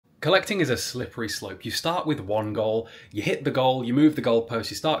Collecting is a slippery slope. You start with one goal, you hit the goal, you move the goalpost,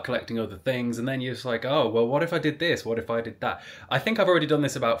 you start collecting other things, and then you're just like, oh, well, what if I did this? What if I did that? I think I've already done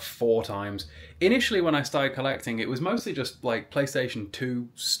this about 4 times. Initially, when I started collecting, it was mostly just like PlayStation 2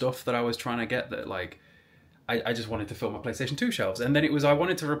 stuff that I was trying to get that like, I just wanted to fill my PlayStation 2 shelves. And then it was, I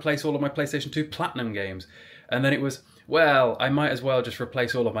wanted to replace all of my PlayStation 2 Platinum games. And then it was, well, I might as well just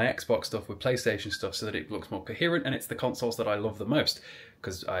replace all of my Xbox stuff with PlayStation stuff so that it looks more coherent and it's the consoles that I love the most,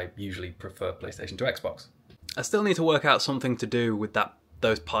 because I usually prefer PlayStation to Xbox. I still need to work out something to do with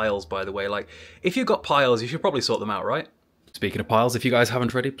those piles, by the way. Like, if you've got piles, you should probably sort them out, right? Speaking of piles, if you guys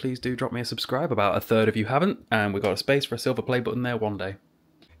haven't already, please do drop me a subscribe. About a third of you haven't, and we've got a space for a silver play button there one day.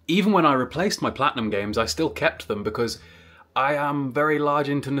 Even when I replaced my Platinum games, I still kept them because I am very large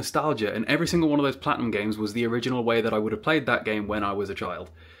into nostalgia, and every single one of those Platinum games was the original way that I would have played that game when I was a child.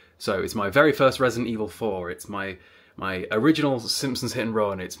 So it's my very first Resident Evil 4, it's my original Simpsons Hit and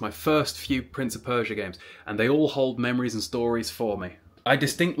Run, it's my first few Prince of Persia games, and they all hold memories and stories for me. I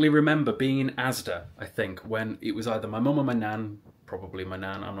distinctly remember being in Asda, I think, when it was either my mum or my nan, probably my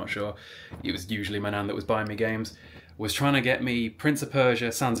nan, I'm not sure, it was usually my nan that was buying me games, was trying to get me Prince of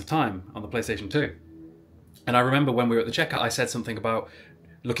Persia Sands of Time on the PlayStation 2. And I remember when we were at the checkout, I said something about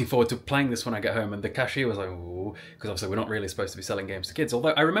looking forward to playing this when I get home, and the cashier was like, ooh, because obviously we're not really supposed to be selling games to kids.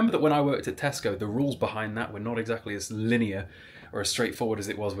 Although I remember that when I worked at Tesco, the rules behind that were not exactly as linear or as straightforward as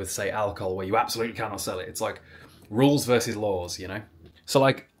it was with, say, alcohol, where you absolutely cannot sell it. It's like rules versus laws, you know? So,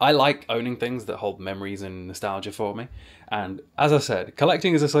 like, I like owning things that hold memories and nostalgia for me. And as I said,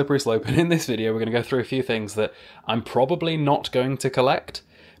 collecting is a slippery slope, and in this video we're going to go through a few things that I'm probably not going to collect,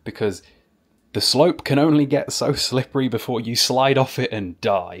 because the slope can only get so slippery before you slide off it and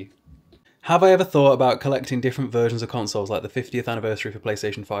die. Have I ever thought about collecting different versions of consoles, like the 50th anniversary for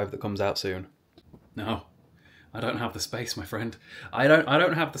PlayStation 5 that comes out soon? No. I don't have the space, my friend. I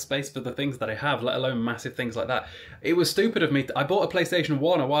don't have the space for the things that I have, let alone massive things like that. It was stupid of me. I bought a PlayStation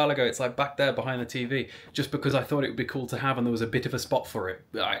 1 a while ago. It's like back there behind the TV, just because I thought it would be cool to have and there was a bit of a spot for it.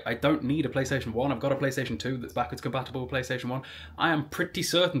 I don't need a PlayStation 1. I've got a PlayStation 2 that's backwards compatible with PlayStation 1. I am pretty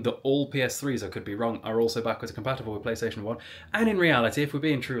certain that all PS3s, I could be wrong, are also backwards compatible with PlayStation 1. And in reality, if we're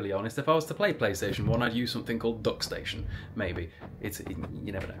being truly honest, if I was to play PlayStation 1, I'd use something called DuckStation. Maybe.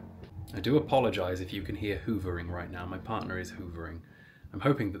 You never know. I do apologise if you can hear hoovering right now. My partner is hoovering. I'm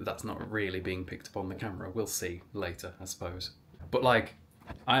hoping that that's not really being picked up on the camera. We'll see later, I suppose. But like,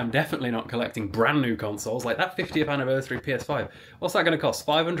 I am definitely not collecting brand new consoles. Like that 50th anniversary PS5. What's that going to cost?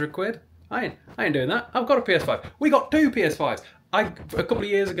 500 quid? I ain't doing that. I've got a PS5. We got 2 PS5s. A couple of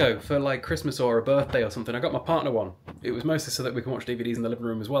years ago, for like Christmas or a birthday or something, I got my partner one. It was mostly so that we can watch DVDs in the living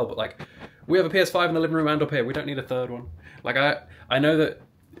room as well. But like, we have a PS5 in the living room and up here. We don't need a third one. Like I know that.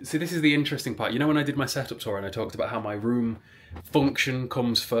 See, this is the interesting part. You know when I did my setup tour and I talked about how my room function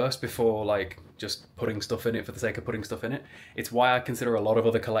comes first before, like, just putting stuff in it for the sake of putting stuff in it? It's why I consider a lot of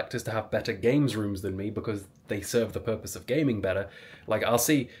other collectors to have better games rooms than me, because they serve the purpose of gaming better. Like, I'll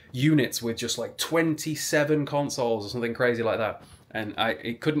see units with just, like, 27 consoles or something crazy like that. And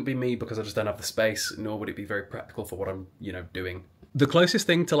it couldn't be me because I just don't have the space, nor would it be very practical for what I'm, you know, doing. The closest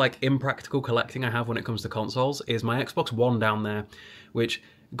thing to, like, impractical collecting I have when it comes to consoles is my Xbox One down there, which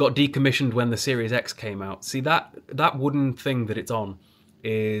got decommissioned when the Series X came out. See, that wooden thing that it's on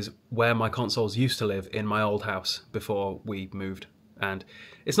is where my consoles used to live in my old house before we moved. And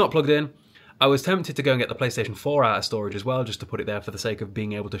it's not plugged in. I was tempted to go and get the PlayStation 4 out of storage as well, just to put it there for the sake of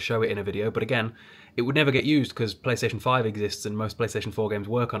being able to show it in a video, but again, it would never get used because PlayStation 5 exists and most PlayStation 4 games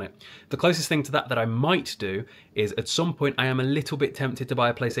work on it. The closest thing to that I might do is, at some point, I am a little bit tempted to buy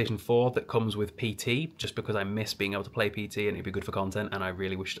a PlayStation 4 that comes with PT, just because I miss being able to play PT and it'd be good for content, and I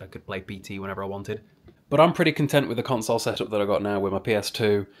really wish I could play PT whenever I wanted. But I'm pretty content with the console setup that I got now, with my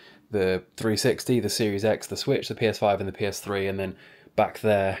PS2, the 360, the Series X, the Switch, the PS5 and the PS3, and then back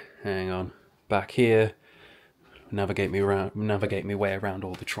there, hang on, back here, navigate me way around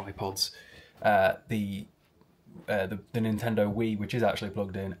all the tripods. The Nintendo Wii, which is actually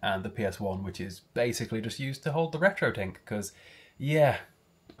plugged in, and the PS1, which is basically just used to hold the retro tank, because, yeah.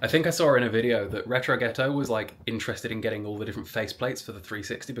 I think I saw in a video that Retro Ghetto was like interested in getting all the different faceplates for the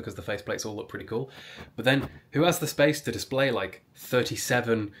 360 because the faceplates all look pretty cool. But then, who has the space to display like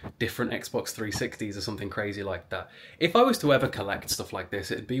 37 different Xbox 360s or something crazy like that? If I was to ever collect stuff like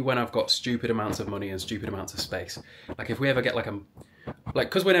this, it'd be when I've got stupid amounts of money and stupid amounts of space. Like if we ever get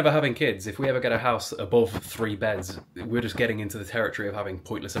because we're never having kids, if we ever get a house above 3 beds, we're just getting into the territory of having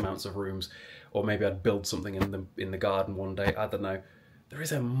pointless amounts of rooms. Or maybe I'd build something in the garden one day, I don't know. There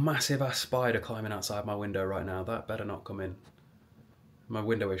is a massive ass spider climbing outside my window right now. That better not come in. My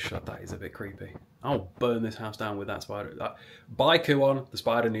window is shut. That is a bit creepy. I'll burn this house down with that spider. By Kuon, the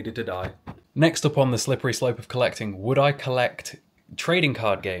spider needed to die. Next up on the slippery slope of collecting, would I collect trading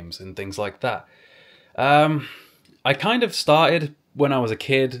card games and things like that? I kind of started when I was a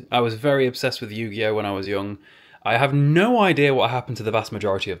kid. I was very obsessed with Yu-Gi-Oh when I was young. I have no idea what happened to the vast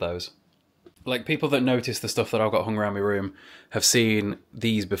majority of those. Like, people that notice the stuff that I've got hung around my room have seen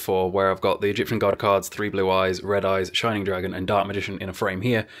these before, where I've got the Egyptian God cards, 3 Blue Eyes, Red Eyes, Shining Dragon, and Dark Magician in a frame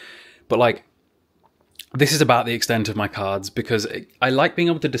here. But, like, this is about the extent of my cards, because I like being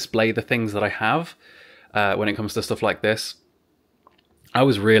able to display the things that I have when it comes to stuff like this. I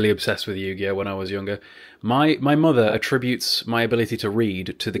was really obsessed with Yu-Gi-Oh when I was younger. My mother attributes my ability to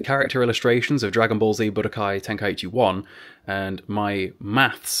read to the character illustrations of Dragon Ball Z Budokai Tenkaichi 1, and my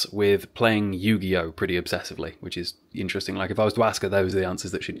maths with playing Yu-Gi-Oh pretty obsessively, which is interesting. Like, if I was to ask her, those are the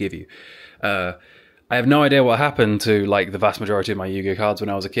answers that she'd give you. I have no idea what happened to, like, the vast majority of my Yu-Gi-Oh cards when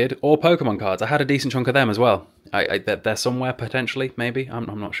I was a kid, or Pokemon cards. I had a decent chunk of them as well. They're somewhere, potentially, maybe.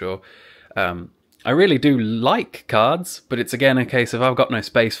 I'm not sure. I really do like cards, but it's again a case of I've got no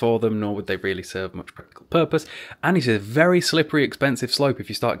space for them, nor would they really serve much practical purpose. And it's a very slippery, expensive slope if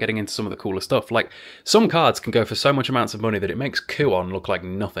you start getting into some of the cooler stuff. Like, some cards can go for so much amounts of money that it makes Kuon look like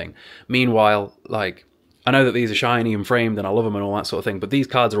nothing. Meanwhile, like, I know that these are shiny and framed and I love them and all that sort of thing, but these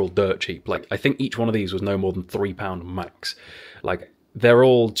cards are all dirt cheap. Like, I think each one of these was no more than £3 max. Like, they're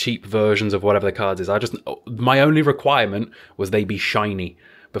all cheap versions of whatever the cards is. My only requirement was they be shiny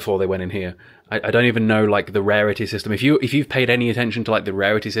before they went in here. I don't even know, like, the rarity system. If you've paid any attention to, like, the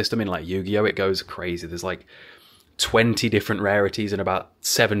rarity system in, like, Yu-Gi-Oh, it goes crazy. There's like 20 different rarities and about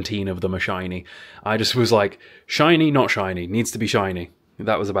 17 of them are shiny. I just was like, shiny, not shiny, needs to be shiny.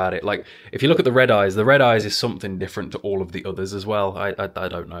 That was about it. Like, if you look at the Red Eyes is something different to all of the others as well. I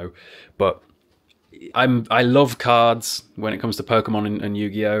don't know, but I love cards when it comes to Pokemon and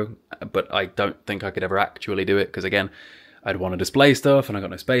Yu-Gi-Oh, but I don't think I could ever actually do it, because again, I'd want to display stuff, and I got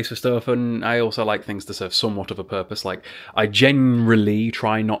no space for stuff, and I also like things to serve somewhat of a purpose. Like, I generally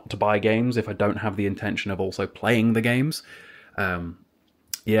try not to buy games if I don't have the intention of also playing the games.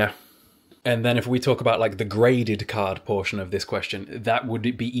 Yeah. And then if we talk about, like, the graded card portion of this question, that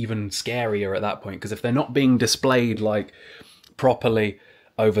would be even scarier at that point, because if they're not being displayed, like, properly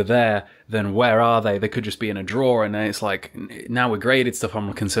over there, then where are they? They could just be in a drawer, and then it's like, now with graded stuff,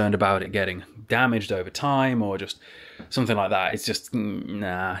 I'm concerned about it getting damaged over time, or just something like that. It's just,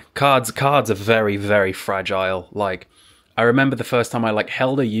 nah. Cards are very, very fragile. Like, I remember the first time I, like,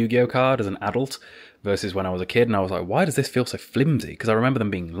 held a Yu-Gi-Oh card as an adult versus when I was a kid, and I was like, why does this feel so flimsy? Because I remember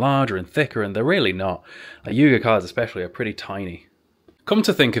them being larger and thicker, and they're really not. Like, Yu-Gi-Oh cards especially are pretty tiny. Come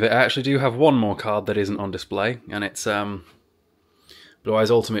to think of it, I actually do have one more card that isn't on display, and it's Blue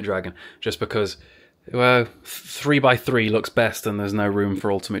Eyes Ultimate Dragon, just because, well, 3x3 looks best and there's no room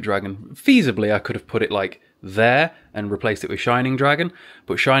for Ultimate Dragon. Feasibly, I could have put it, like, there and replaced it with Shining Dragon,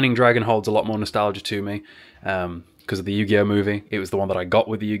 but Shining Dragon holds a lot more nostalgia to me because of the Yu-Gi-Oh movie. It was the one that I got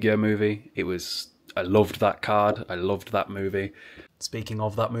with the Yu-Gi-Oh movie. I loved that card. I loved that movie. Speaking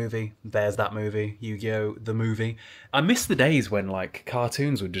of that movie, there's that movie, Yu-Gi-Oh! The movie. I miss the days when, like,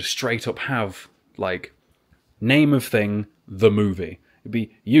 cartoons would just straight up have, like, name of thing, the movie. It'd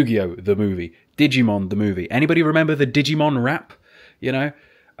be Yu-Gi-Oh! The movie, Digimon the movie. Anybody remember the Digimon rap? You know?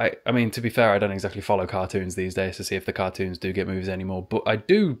 I mean, to be fair, I don't exactly follow cartoons these days to see if the cartoons do get movies anymore, but I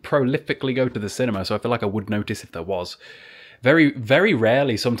do prolifically go to the cinema, so I feel like I would notice if there was. Very, very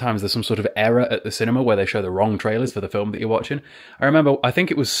rarely, sometimes there's some sort of error at the cinema where they show the wrong trailers for the film that you're watching. I remember, I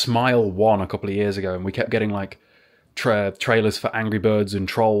think it was Smile 1 a couple of years ago, and we kept getting, like, trailers for Angry Birds and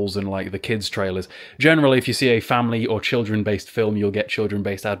Trolls and, like, the kids' trailers. Generally, if you see a family or children-based film, you'll get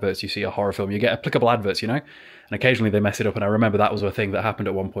children-based adverts. You see a horror film, you get applicable adverts, you know? And occasionally they mess it up, and I remember that was a thing that happened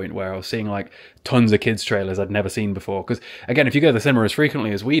at one point where I was seeing, like, tons of kids' trailers I'd never seen before. Because, again, if you go to the cinema as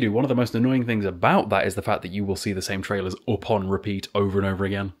frequently as we do, one of the most annoying things about that is the fact that you will see the same trailers up on repeat over and over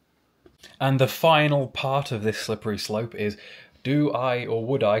again. And the final part of this slippery slope is, do I or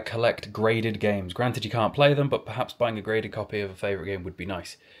would I collect graded games? Granted, you can't play them, but perhaps buying a graded copy of a favourite game would be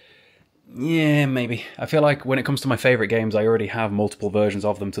nice. Yeah, maybe. I feel like when it comes to my favourite games, I already have multiple versions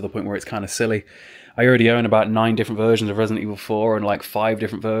of them to the point where it's kind of silly. I already own about 9 different versions of Resident Evil 4 and like 5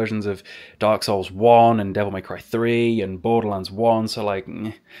 different versions of Dark Souls 1 and Devil May Cry 3 and Borderlands 1, so like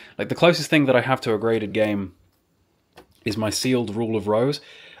the closest thing that I have to a graded game is my sealed Rule of Rose.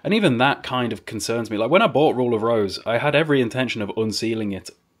 And even that kind of concerns me. Like, when I bought Rule of Rose, I had every intention of unsealing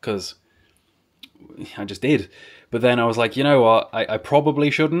it, because I just did. But then I was like, you know what, I probably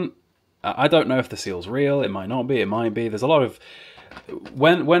shouldn't. I don't know if the seal's real, it might not be, it might be. There's a lot of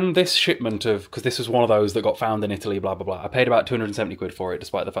when this shipment of, because this was one of those that got found in Italy, blah blah blah, I paid about 270 quid for it,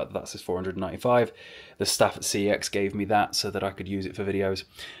 despite the fact that that's just 495. The staff at CEX gave me that so that I could use it for videos.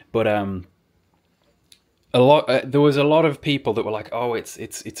 But there was a lot of people that were like, oh, it's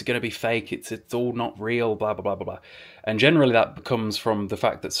going to be fake, it's all not real, blah blah blah blah blah. And generally that comes from the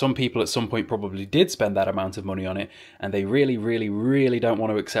fact that some people at some point probably did spend that amount of money on it, and they really really really don't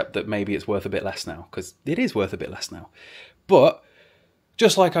want to accept that maybe it's worth a bit less now, because it is worth a bit less now. But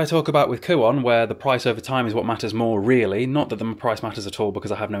just like I talk about with Kuon, where the price over time is what matters more, really, not that the price matters at all,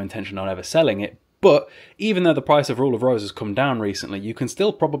 because I have no intention on ever selling it, but even though the price of Rule of Rose has come down recently, you can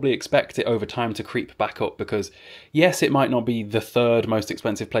still probably expect it over time to creep back up, because yes, it might not be the third most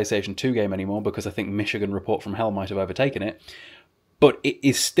expensive PlayStation 2 game anymore, because I think Michigan Report from Hell might have overtaken it, but it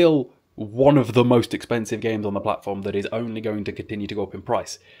is still one of the most expensive games on the platform that is only going to continue to go up in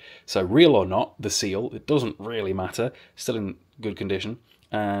price. So real or not, the seal, it doesn't really matter, still in good condition,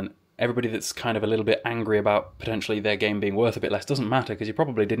 and everybody that's kind of a little bit angry about potentially their game being worth a bit less doesn't matter, because you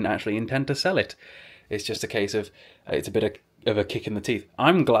probably didn't actually intend to sell it. It's just a case of, it's a bit of a kick in the teeth.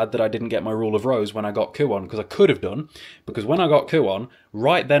 I'm glad that I didn't get my Rule of Rose when I got Kuon, because I could have done, because when I got Kuon,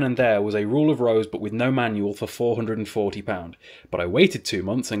 right then and there was a Rule of Rose but with no manual for £440. But I waited 2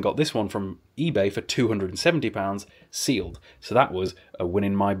 months and got this one from eBay for £270 sealed. So that was a win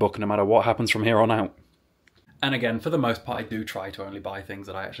in my book, no matter what happens from here on out. And again, for the most part, I do try to only buy things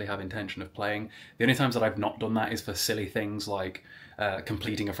that I actually have intention of playing. The only times that I've not done that is for silly things like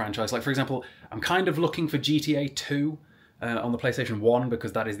completing a franchise. Like, for example, I'm kind of looking for GTA 2 on the PlayStation 1,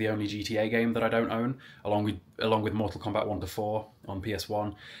 because that is the only GTA game that I don't own, along with Mortal Kombat 1 to 4 on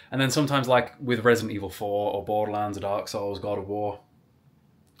PS1. And then sometimes, like with Resident Evil 4 or Borderlands or Dark Souls, God of War,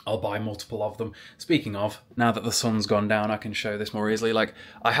 I'll buy multiple of them. Speaking of, now that the sun's gone down, I can show this more easily. Like,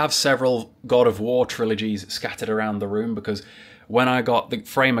 I have several God of War trilogies scattered around the room, because when I got the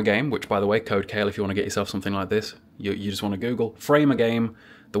Framer game, which by the way, code Cayle if you want to get yourself something like this, you just want to Google Framer game,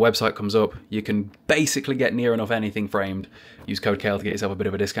 the website comes up, you can basically get near enough anything framed. Use code Cayle to get yourself a bit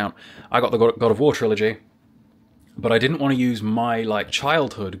of a discount. I got the God of War trilogy, but I didn't want to use my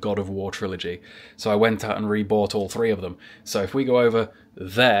childhood God of War trilogy, so I went out and rebought all 3 of them. So if we go over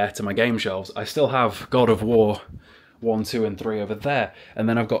there to my game shelves, I still have God of War 1, 2 and 3 over there, and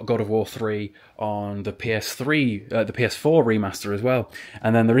then I've got God of War 3 on the PS3, the PS4 remaster as well.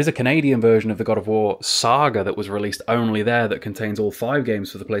 And then there is a Canadian version of the God of War Saga that was released only there that contains all 5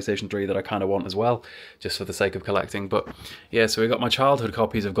 games for the PlayStation 3 that I kind of want as well, just for the sake of collecting. But yeah, so we got my childhood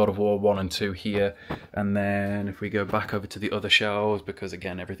copies of God of War 1 and 2 here, and then if we go back over to the other shelves, because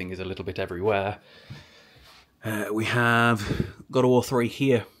again everything is a little bit everywhere, we have God of War 3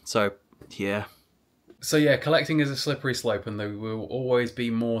 here. So yeah. So yeah, collecting is a slippery slope, and there will always be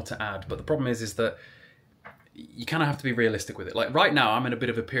more to add. But the problem is that you kind of have to be realistic with it. Like right now, I'm in a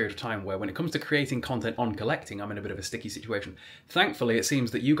bit of a period of time where when it comes to creating content on collecting, I'm in a bit of a sticky situation. Thankfully, it seems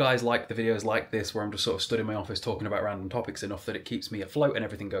that you guys like the videos like this, where I'm just sort of stood in my office talking about random topics enough that it keeps me afloat and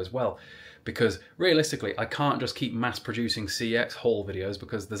everything goes well. Because realistically, I can't just keep mass producing CX haul videos,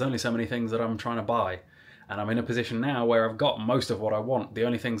 because there's only so many things that I'm trying to buy. And I'm in a position now where I've got most of what I want. The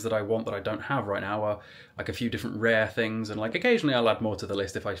only things that I want that I don't have right now are like a few different rare things, and like occasionally I'll add more to the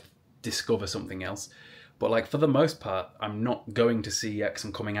list if I discover something else. But like for the most part, I'm not going to CEX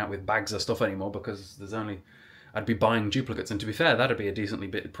and coming out with bags of stuff anymore, because there's only, I'd be buying duplicates. And to be fair, that'd be a decently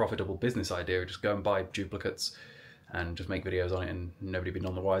profitable business idea. Just go and buy duplicates and just make videos on it, and nobody be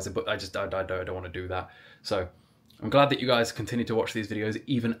none the wiser. But I don't want to do that. So I'm glad that you guys continue to watch these videos,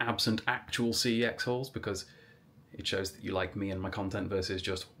 even absent actual CEX hauls, because it shows that you like me and my content versus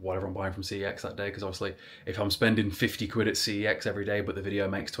just whatever I'm buying from CEX that day. Because obviously, if I'm spending 50 quid at CEX every day, but the video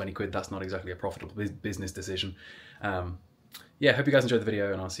makes 20 quid, that's not exactly a profitable business decision. Yeah, hope you guys enjoyed the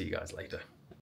video, and I'll see you guys later.